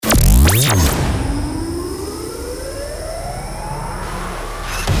For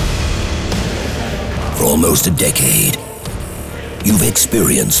almost a decade, you've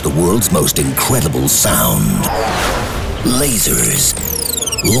experienced the world's most incredible sound. Lasers,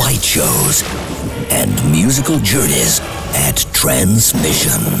 light shows, and musical journeys at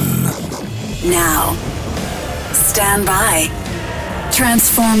Transmission. Now, stand by.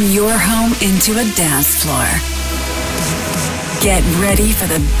 Transform your home into a dance floor. Get ready for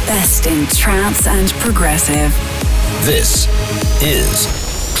the best in trance and progressive. This is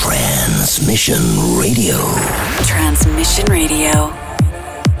Transmission Radio. Transmission Radio.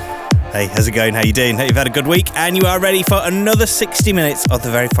 Hey, how's it going? How you doing? Hope you've had a good week and you are ready for another 60 minutes of the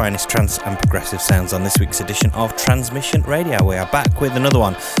very finest trance and progressive sounds on this week's edition of Transmission Radio. We are back with another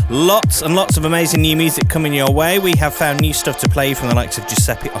one. Lots and lots of amazing new music coming your way. We have found new stuff to play from the likes of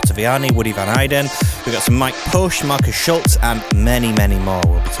Giuseppe, Ottaviani, Woody van Eyden. We've got some M.I.K.E, Markus, Schulz and many, many more.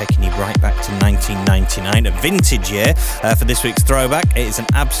 We'll be taking you right back to 1999, a vintage year for this week's throwback. It is an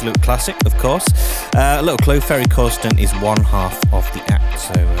absolute classic, of course. A little clue, Ferry Corsten is one half of the act,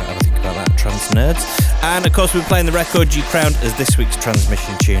 so have a think about that, trans nerds. And of course we're playing the record you crowned as this week's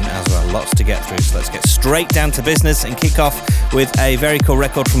transmission tune as well. Lots to get through, so let's get straight down to business and kick off with a very cool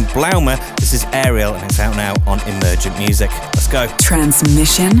record from Blaumer. This is Aerial and it's out now on Emergent Music. Let's go.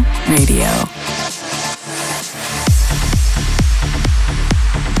 Transmission Radio.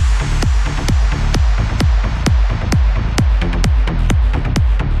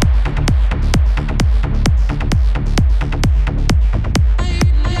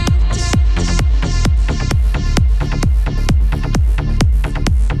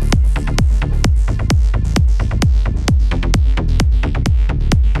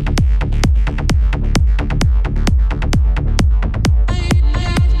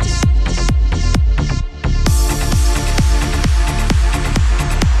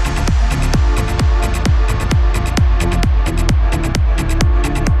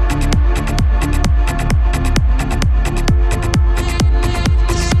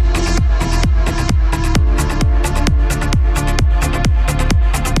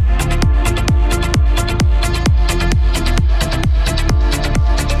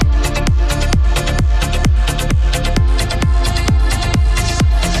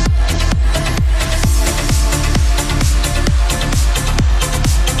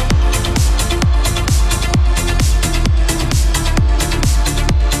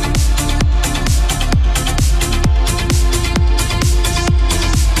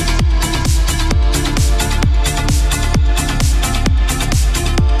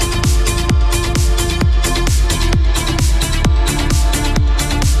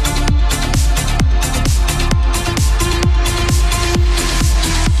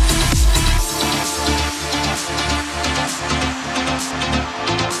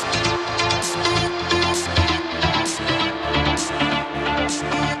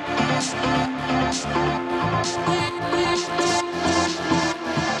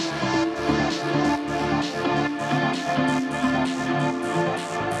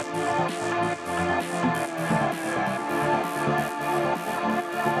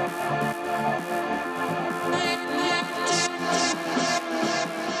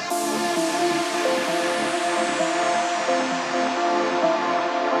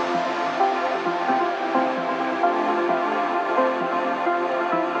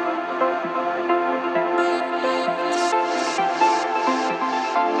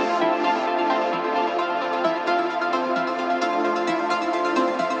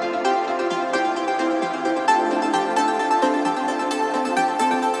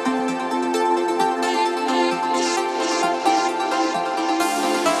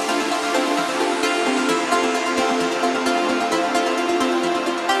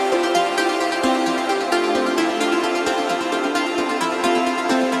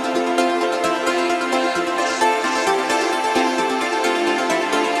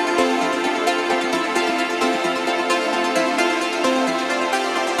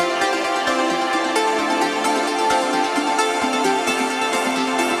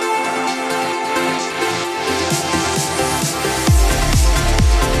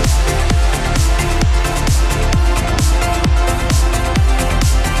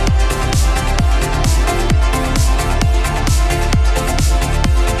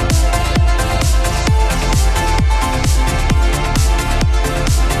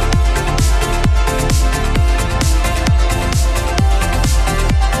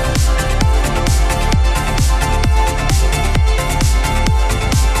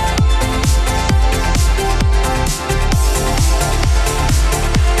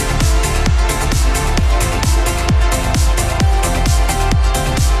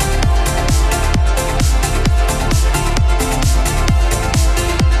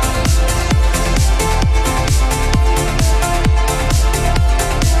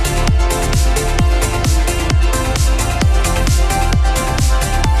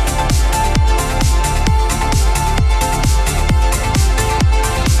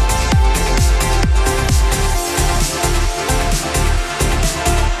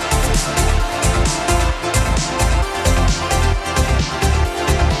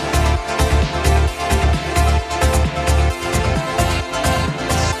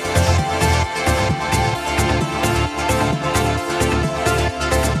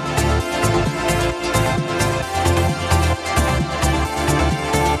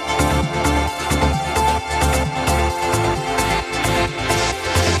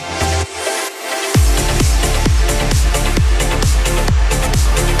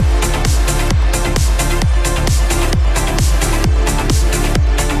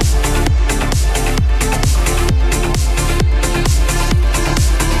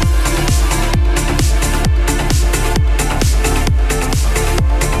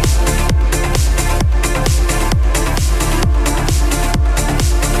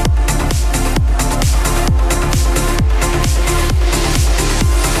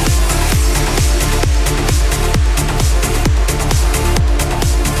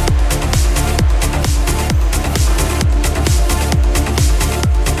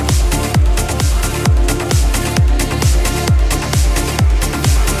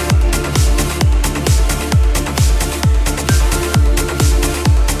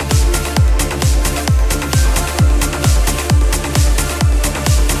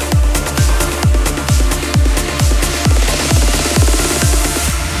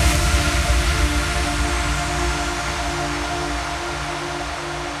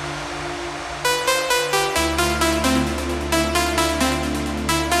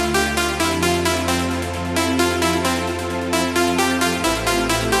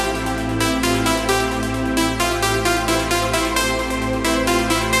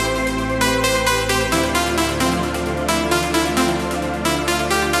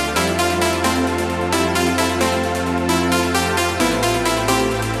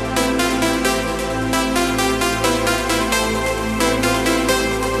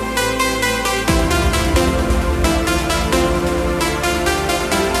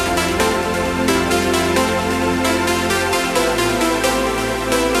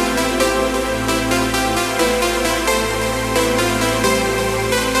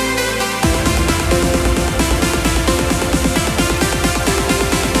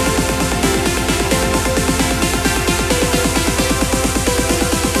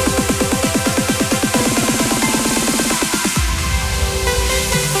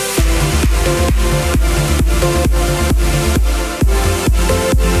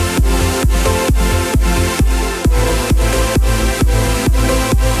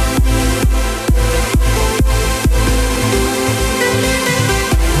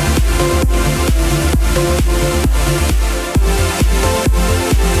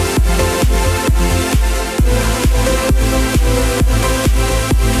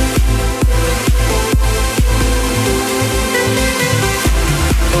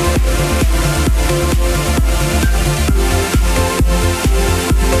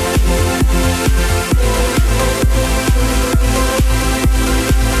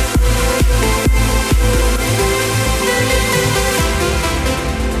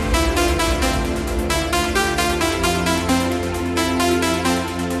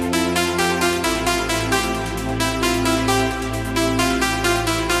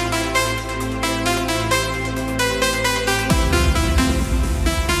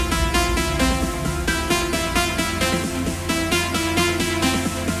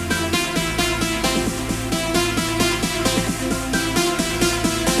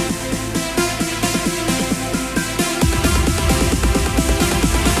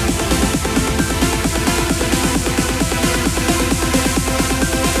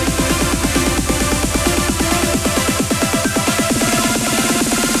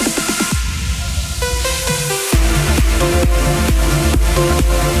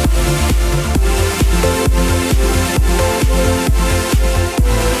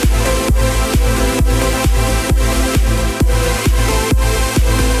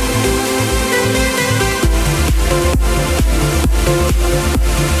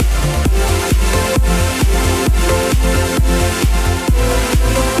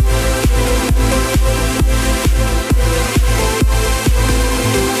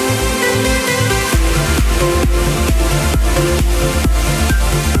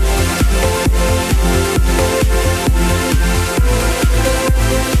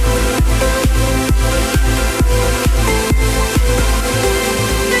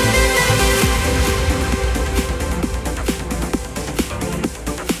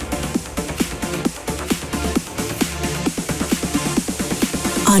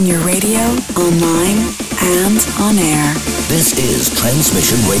 On your radio, online, and on air. This is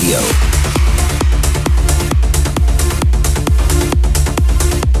Transmission Radio.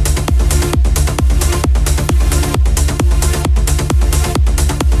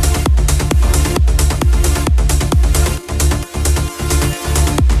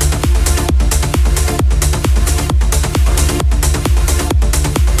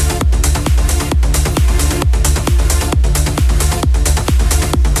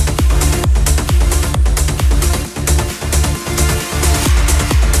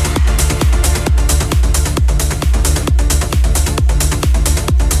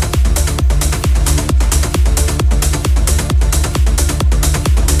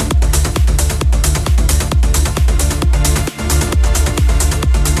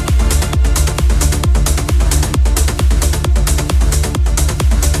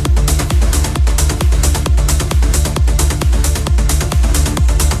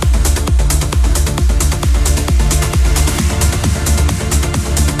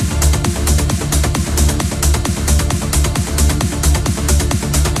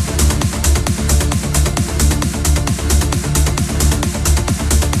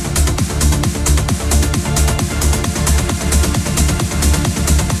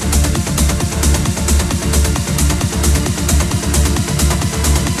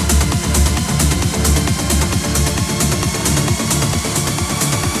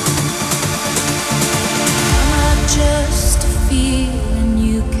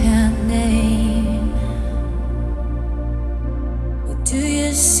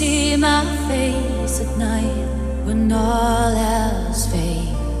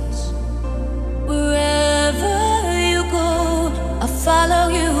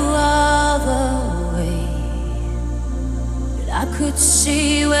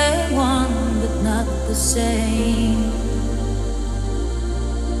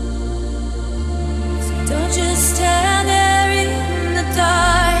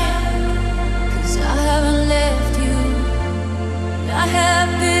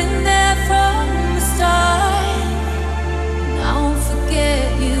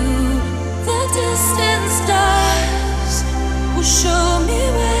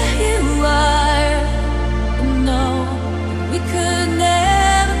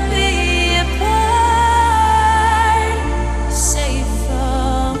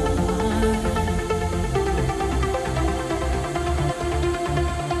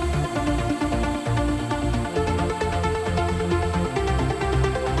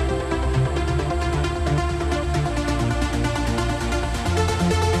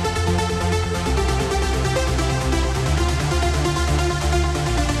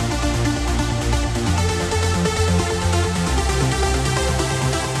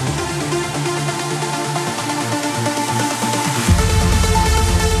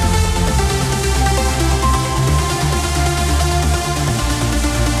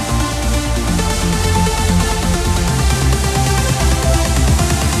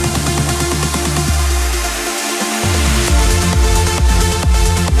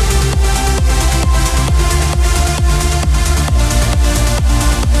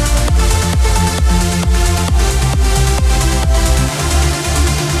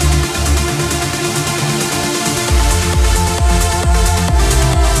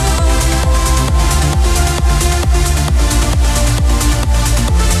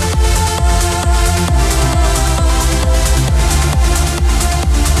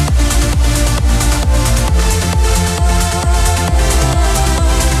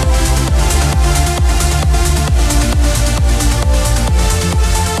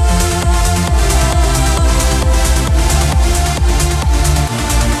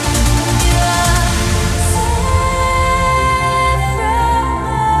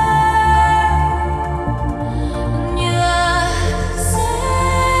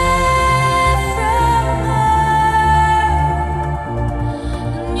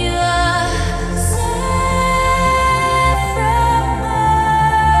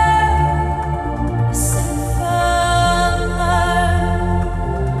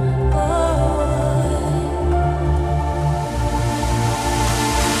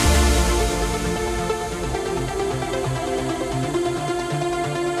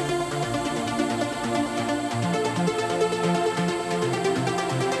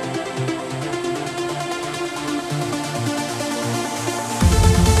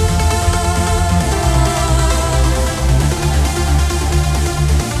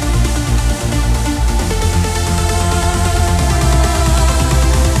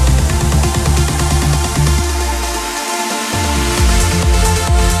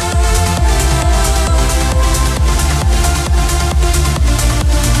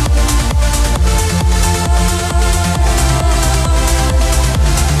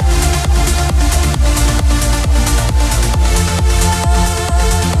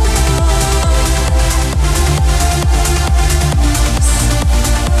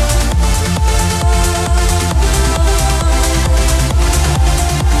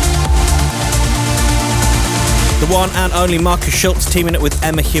 one and only Markus Schulz teaming up with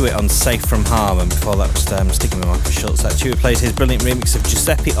Emma Hewitt on Safe From Harm, and before that was sticking with Markus Schulz, that Hewitt played his brilliant remix of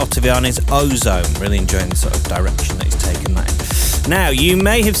Giuseppe Ottaviani's Ozone. Really enjoying the sort of direction that he's taken that in. Now, you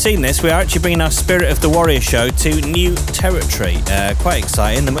may have seen this, we are actually bringing our Spirit of the Warrior show to new territory. Quite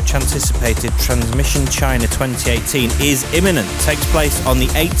exciting, the much anticipated Transmission China 2018 is imminent. It takes place on the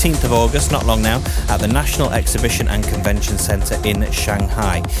 18th of August, not long now, at the National Exhibition and Convention Centre in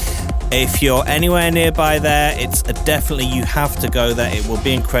Shanghai. If you're anywhere nearby there, it's definitely, you have to go there. It will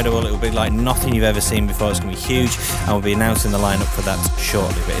be incredible. It will be like nothing you've ever seen before. It's going to be huge, and we'll be announcing the lineup for that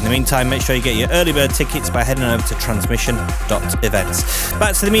shortly. But in the meantime, make sure you get your early bird tickets by heading over to transmission.events.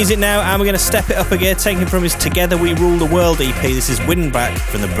 Back to the music now, and we're going to step it up a gear, taking from his Together We Rule the World EP. This is Wind Back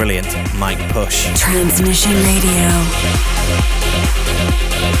from the brilliant M.I.K.E. Push. Transmission Radio.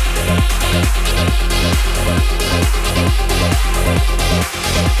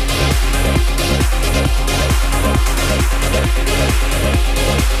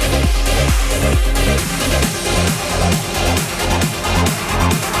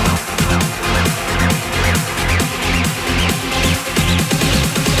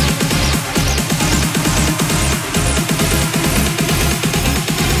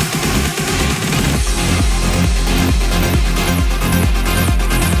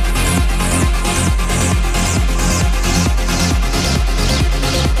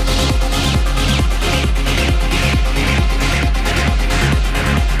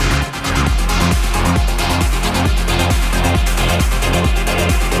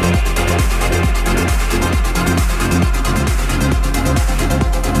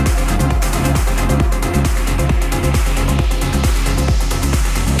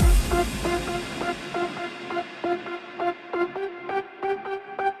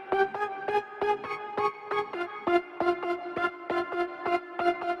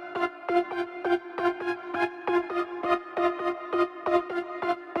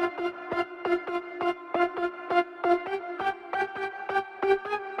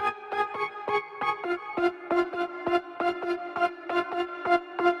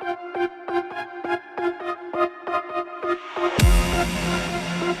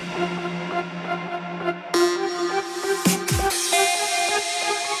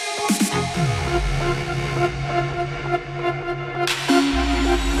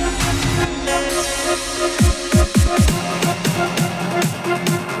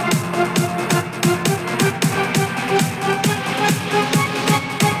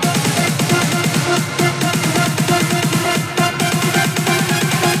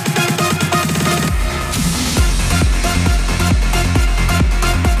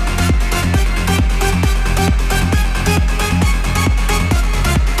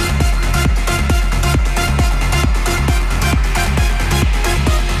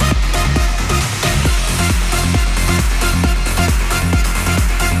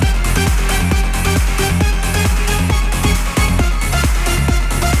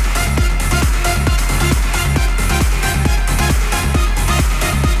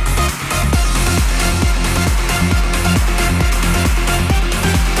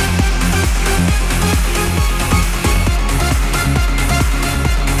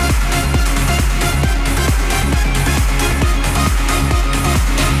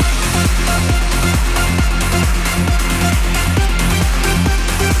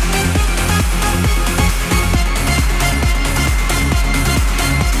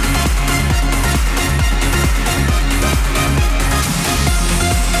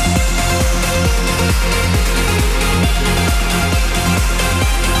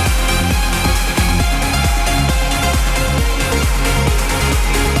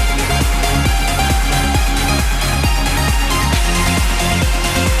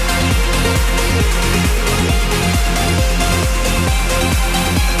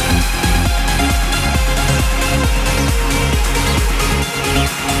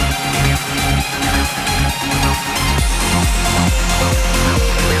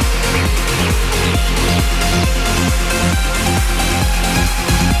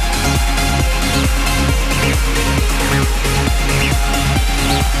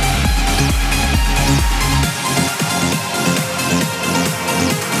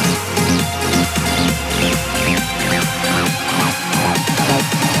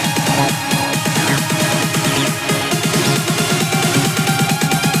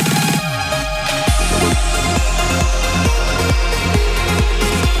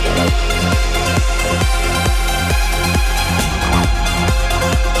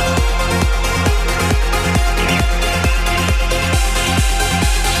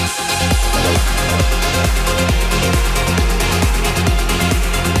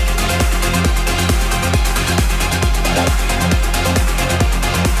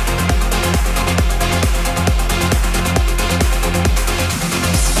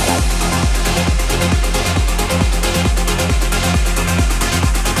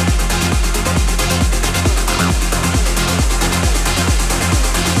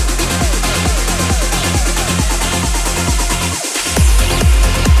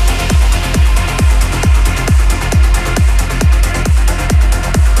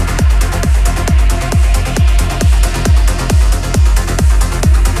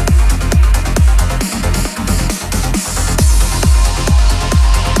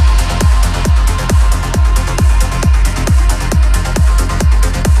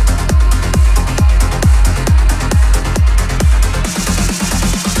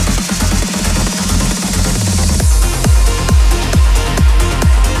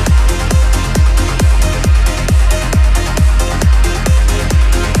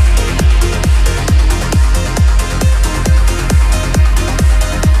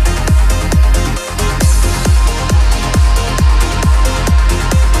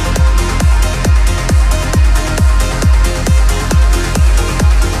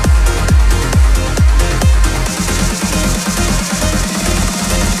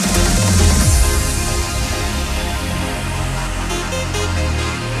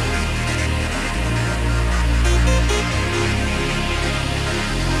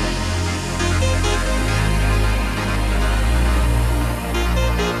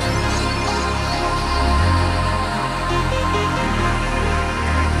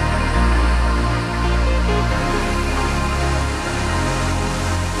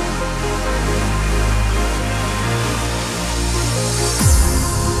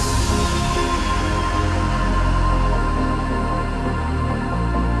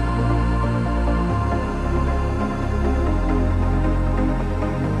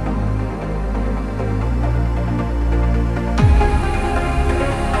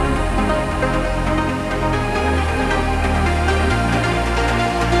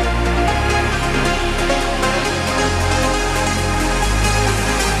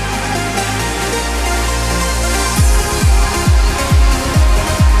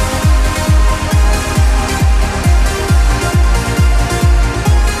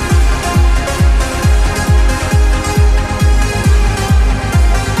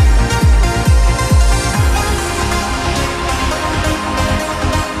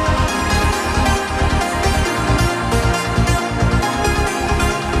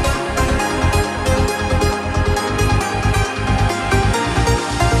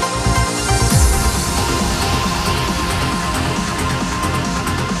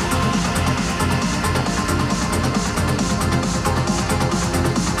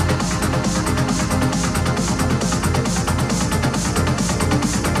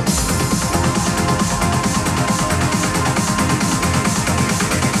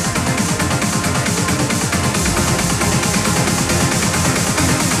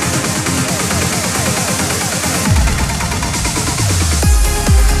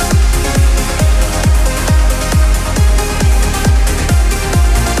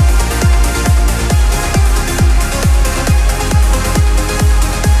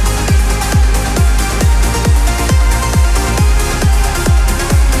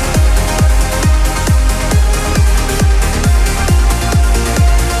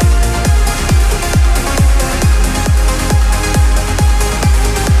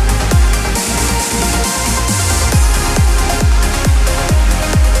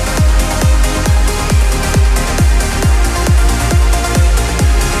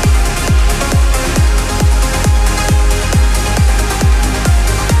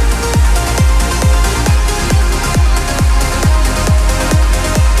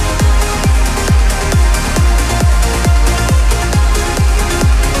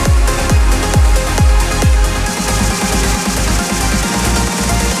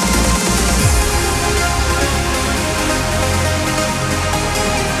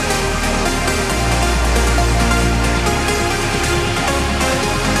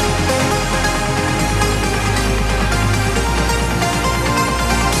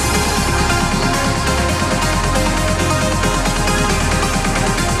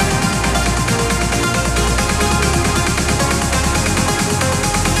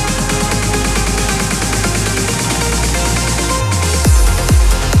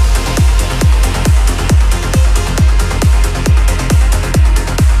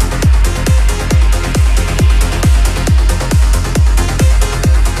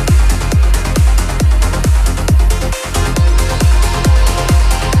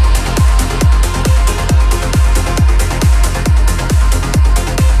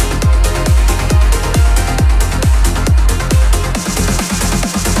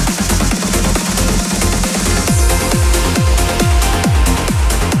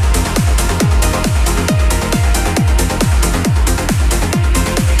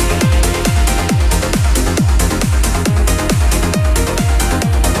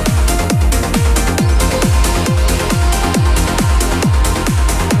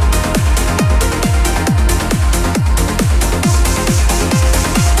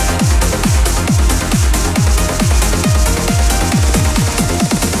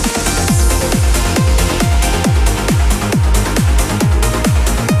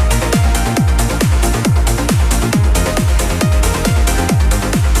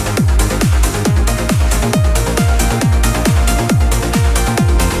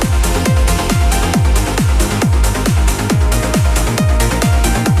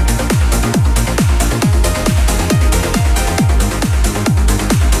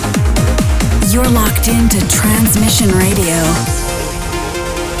 locked into Transmission Radio.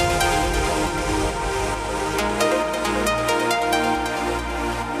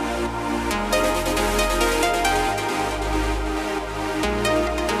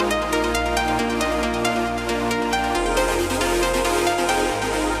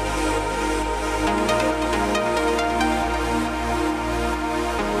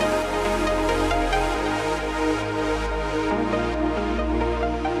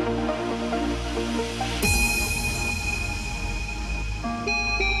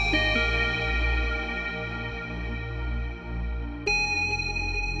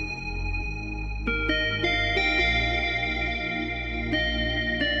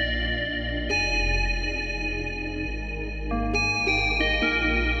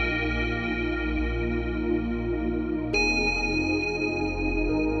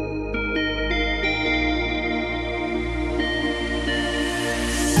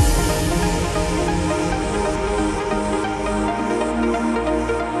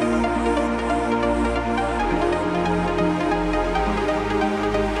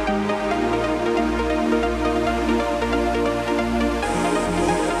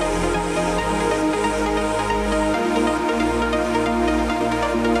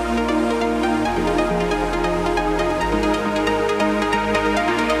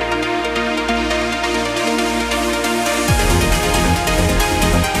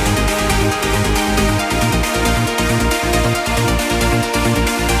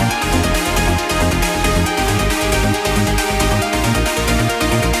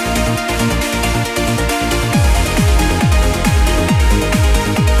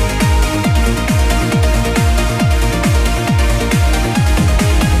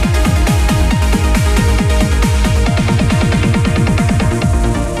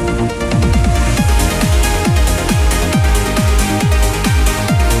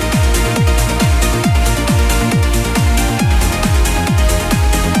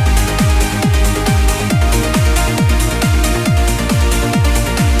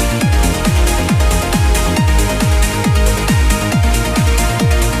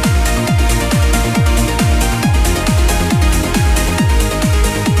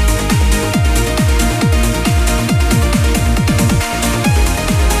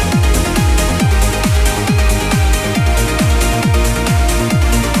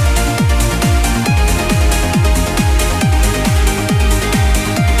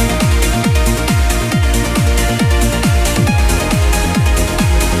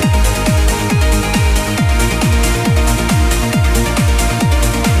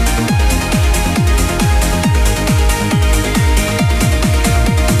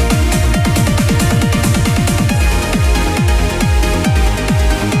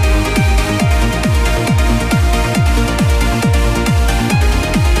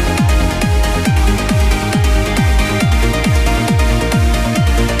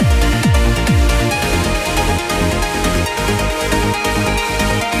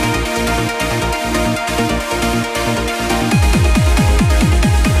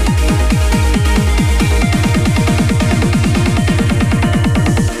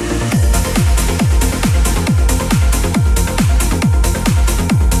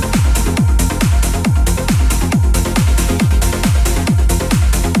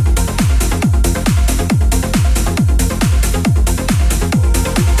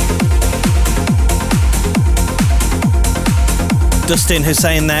 Dustin,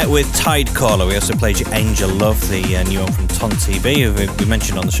 Husain there with Tidecaller. We also played you Angel Love, the new one from Ton TV, who we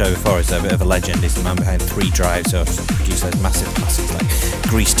mentioned on the show before. He's a bit of a legend. He's the man behind 3 Drives, who produced those massive classics like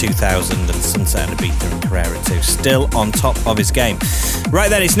Grease 2000 and Sunset and Ibiza and Carrera 2. Still on top of his game. Right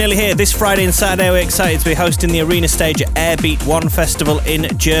then, it's nearly here. This Friday and Saturday, we're excited to be hosting the arena stage at Airbeat 1 Festival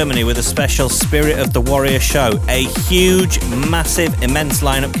in Germany with a special Spirit of the Warrior show. A huge, massive, immense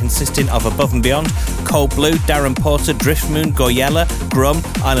lineup consisting of Above and Beyond, Cold Blue, Darren Porter, Driftmoon, Goyella, Grum,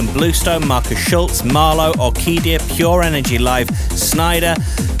 Island Bluestone, Markus Schulz, Marlowe, Orchidia, Pure Energy Live, Snyder,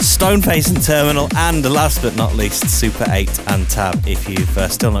 Stoneface and Terminal, and last but not least, Super 8 and Tab. If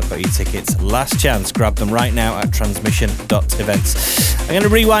you've still not got your tickets, last chance, grab them right now at transmission.events. I'm going to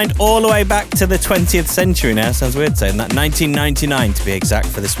rewind all the way back to the 20th century now. Sounds weird saying that. 1999 to be exact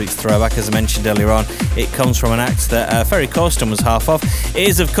for this week's throwback. As I mentioned earlier on, it comes from an act that Ferry Corsten was half of. It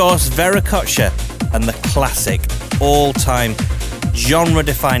is, of course, Veracocha and the classic, all-time,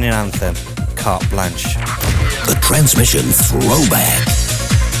 genre-defining anthem, Carte Blanche. The Transmission Throwback.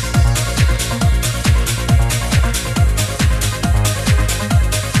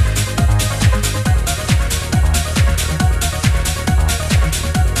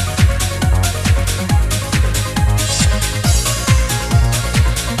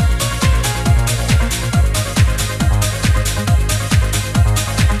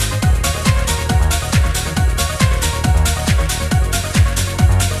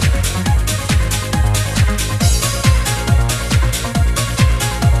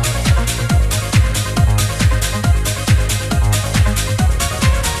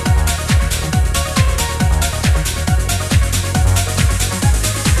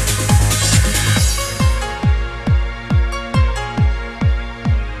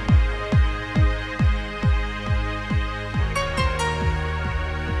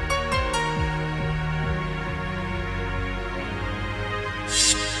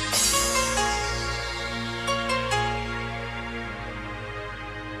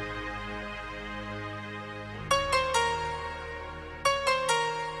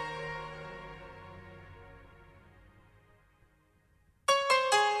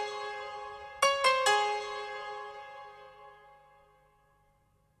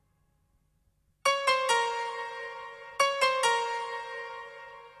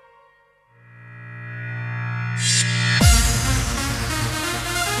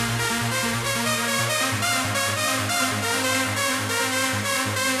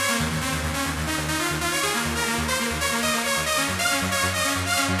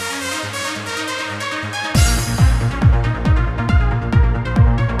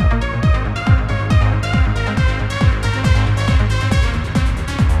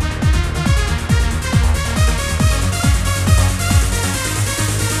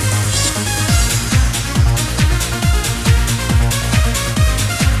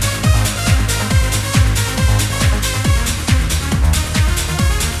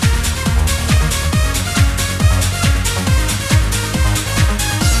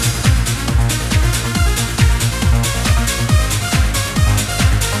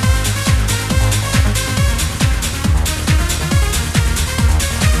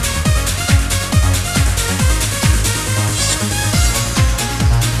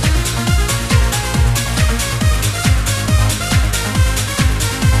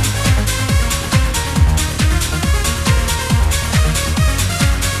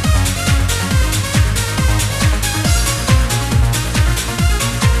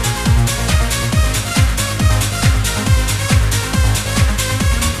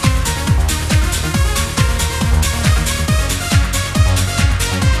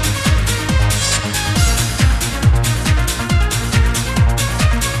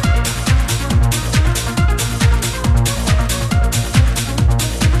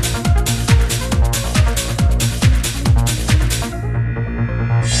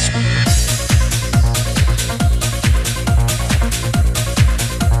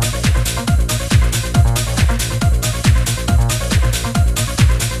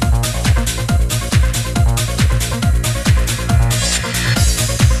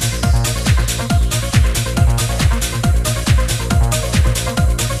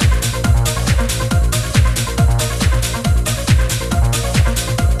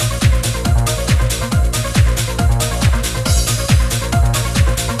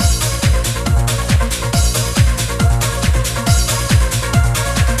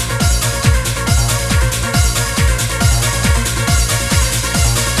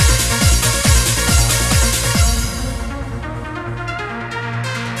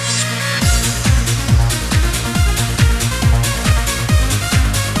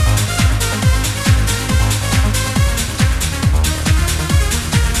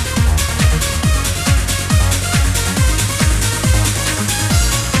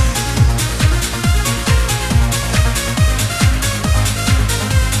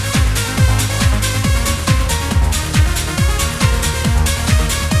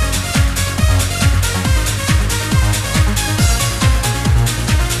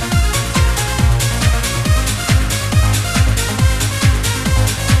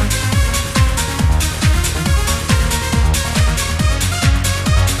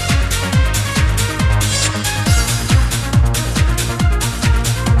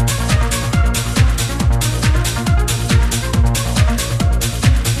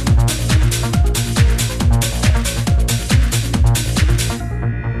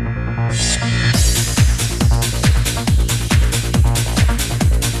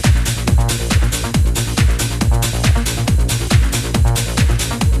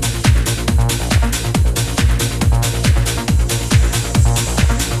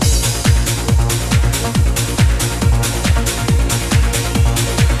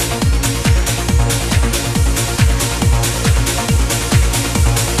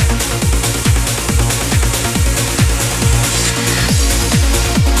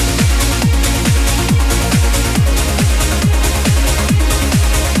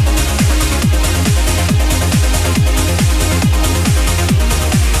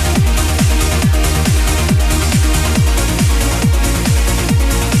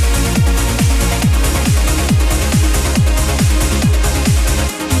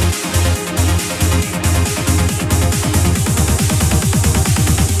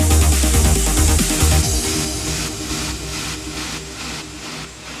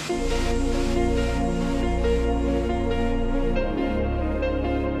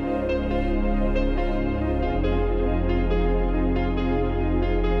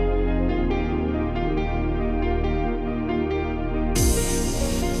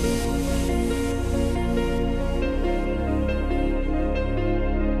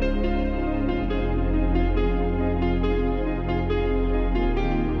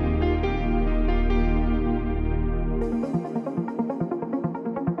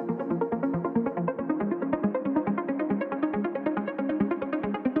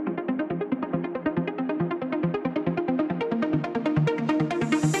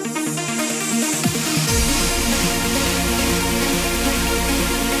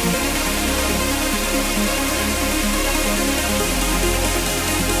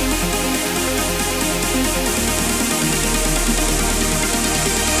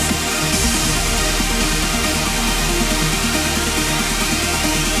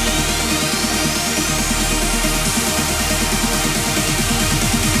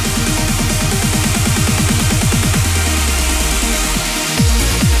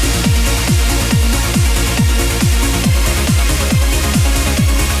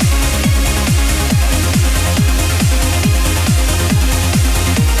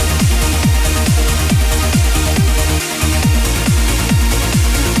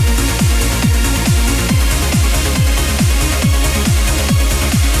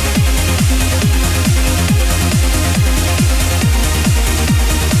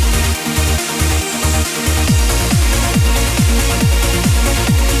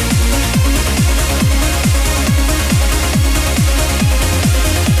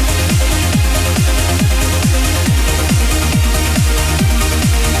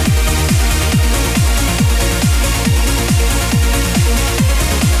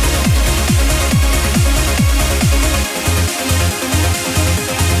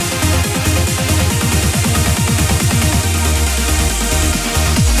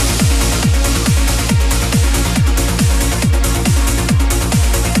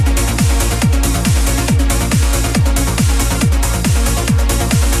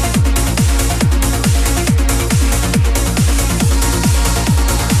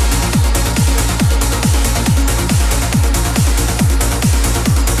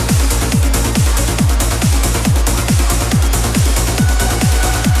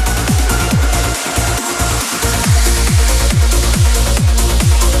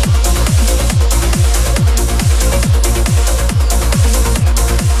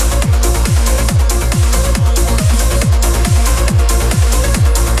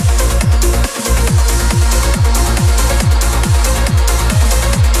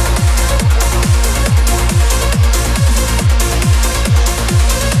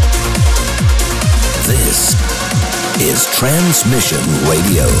 Transmission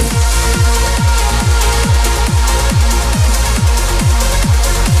Radio.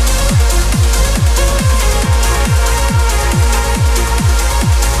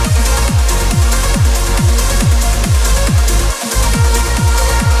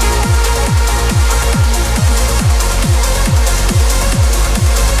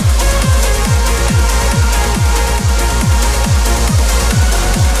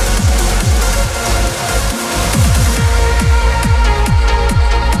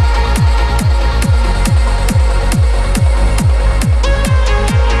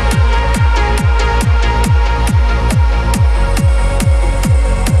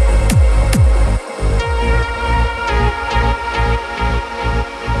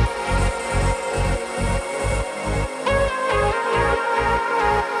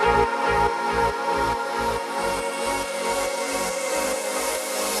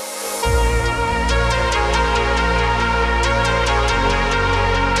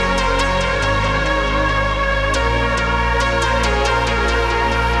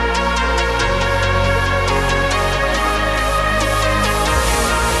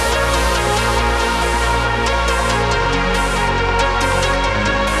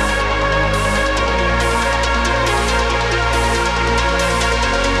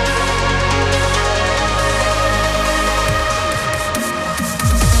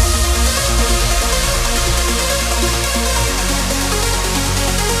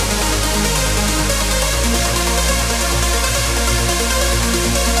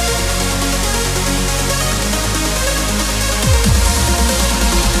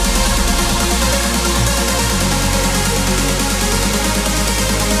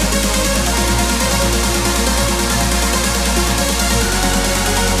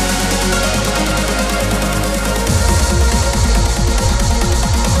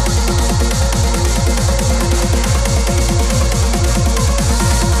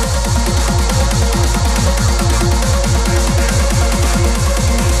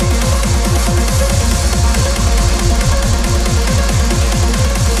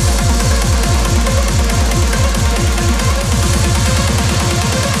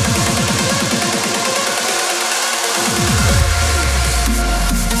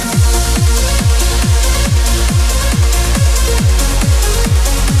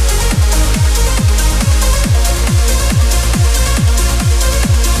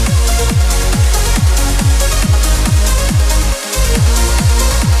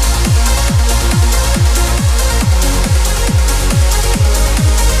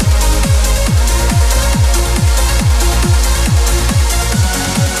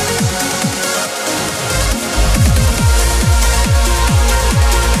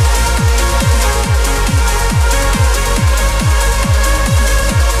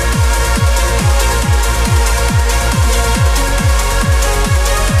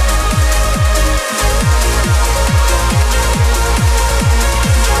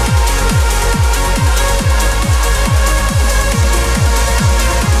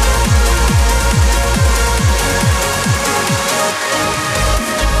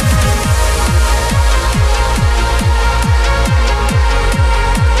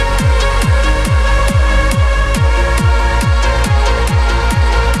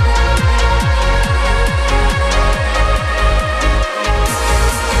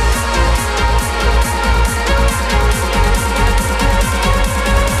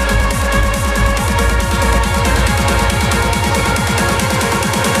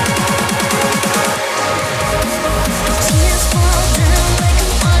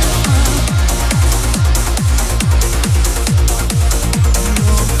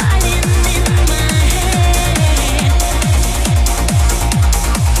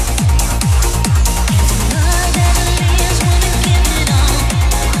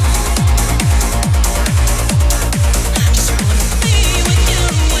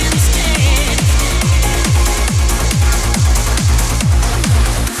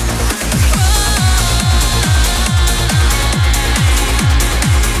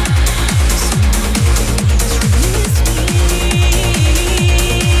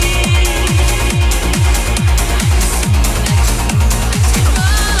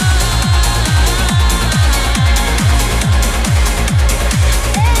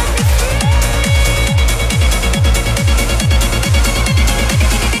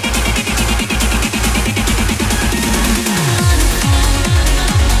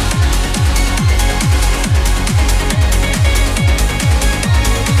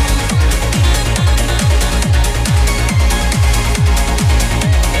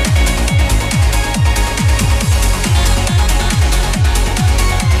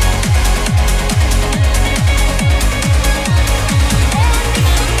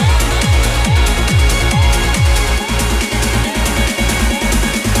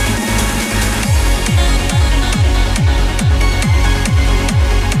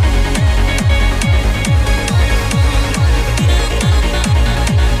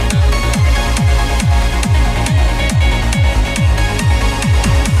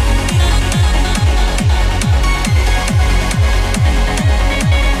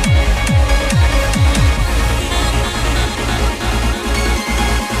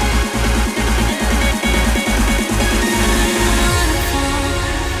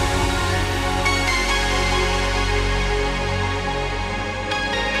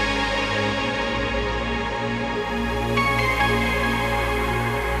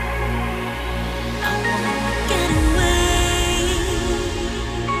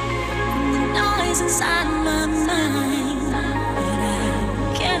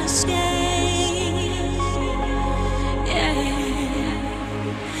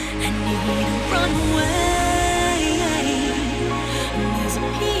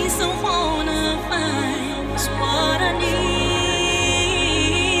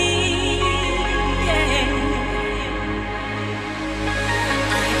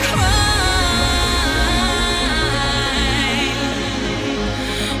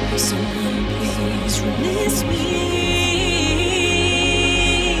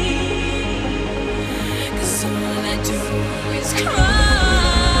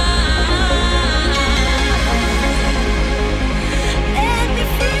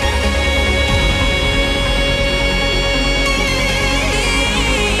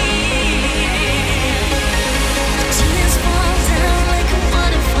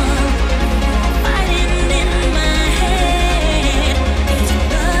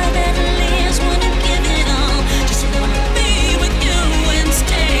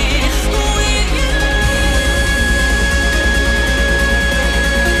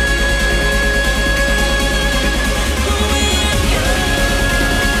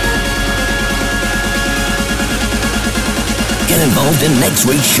 Get involved in next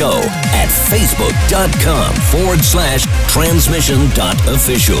week's show at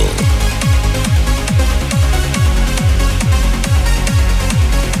facebook.com/transmission.official.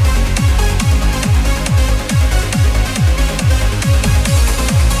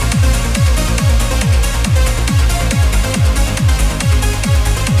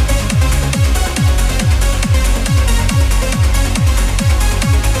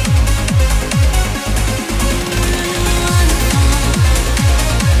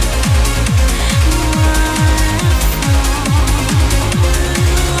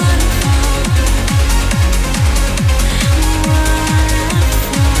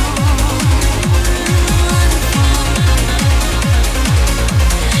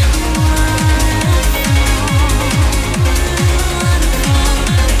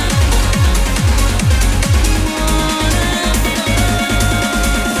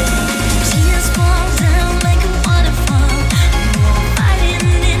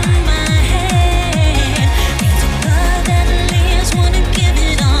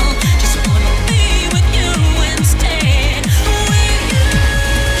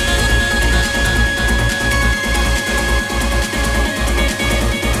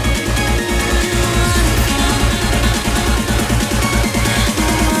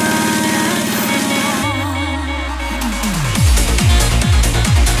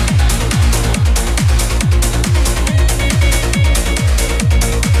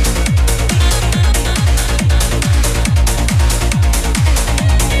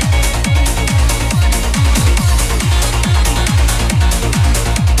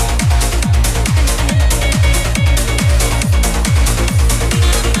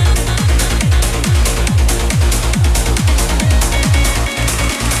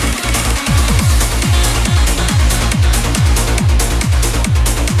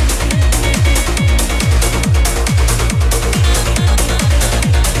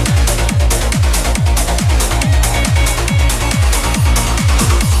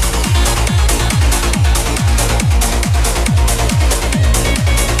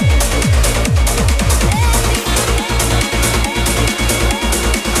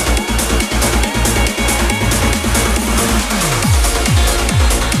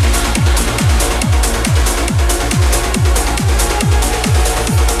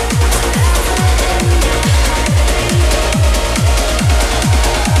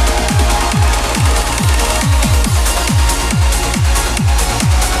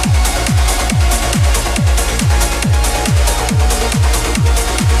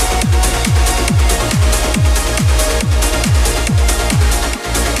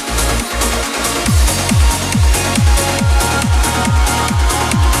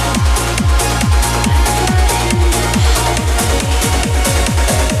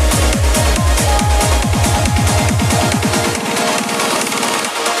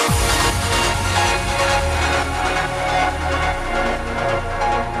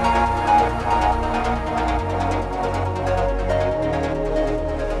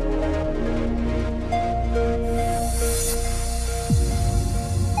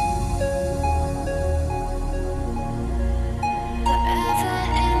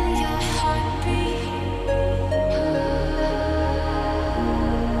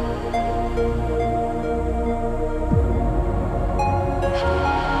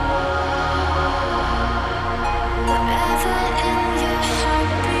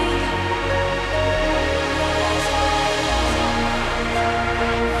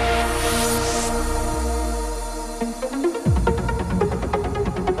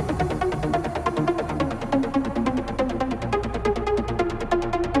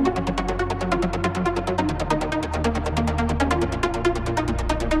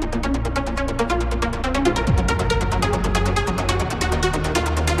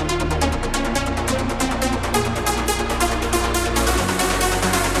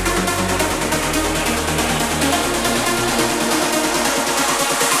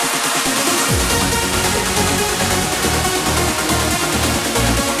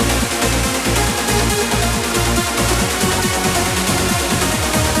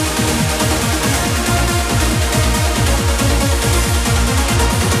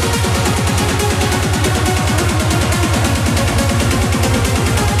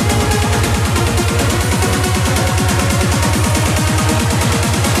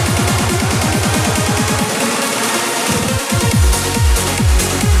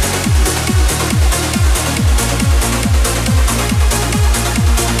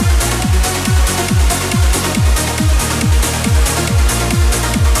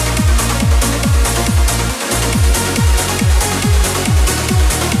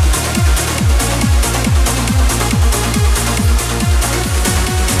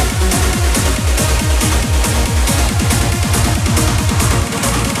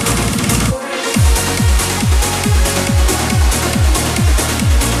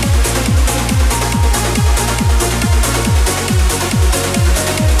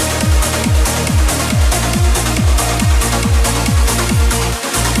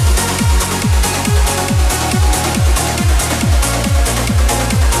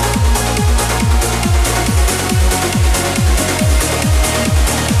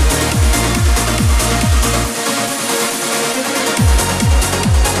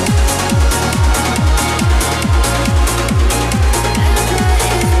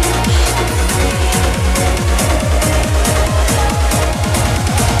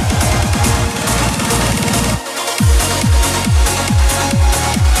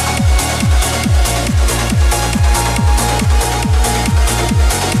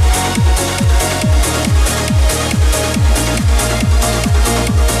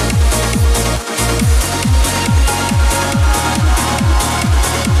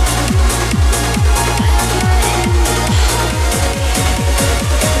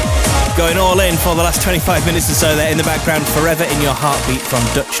 going all in for the last 25 minutes or so there in the background. Forever in Your Heartbeat from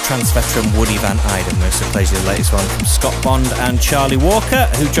Dutch trance veteran Woody van Eyden. We also played you the latest one from Scott Bond and Charlie Walker,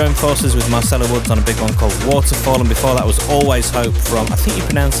 who joined forces with Marcella Woods on a big one called Waterfall, and before that was Always Hope from, I think you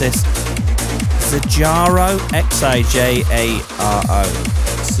pronounce this XiJaro, XiJaro.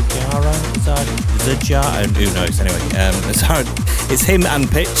 XiJaro? Who knows? Anyway, it's him and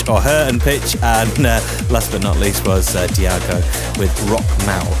Pitch, or her and Pitch, and last but not least was Diago with Rock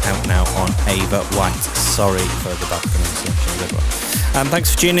Maol, out now on Ava White. Sorry for the bad pronunciation, good one.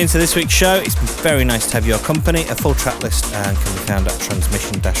 Thanks for tuning into this week's show. It's been very nice to have your company. A full track list can be found at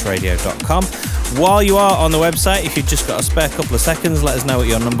transmission-radio.com. While you are on the website, if you've just got a spare couple of seconds, let us know what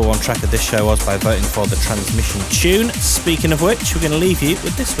your number one track of this show was by voting for the Transmission tune. Speaking of which, we're going to leave you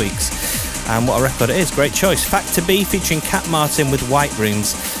with this week's. And what a record it is. Great choice. Factor B featuring Cat Martin with White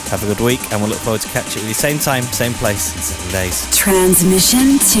Runes. Have a good week, and we'll look forward to catching you at the same time, same place in 7 days.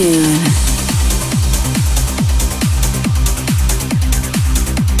 Transmission tune.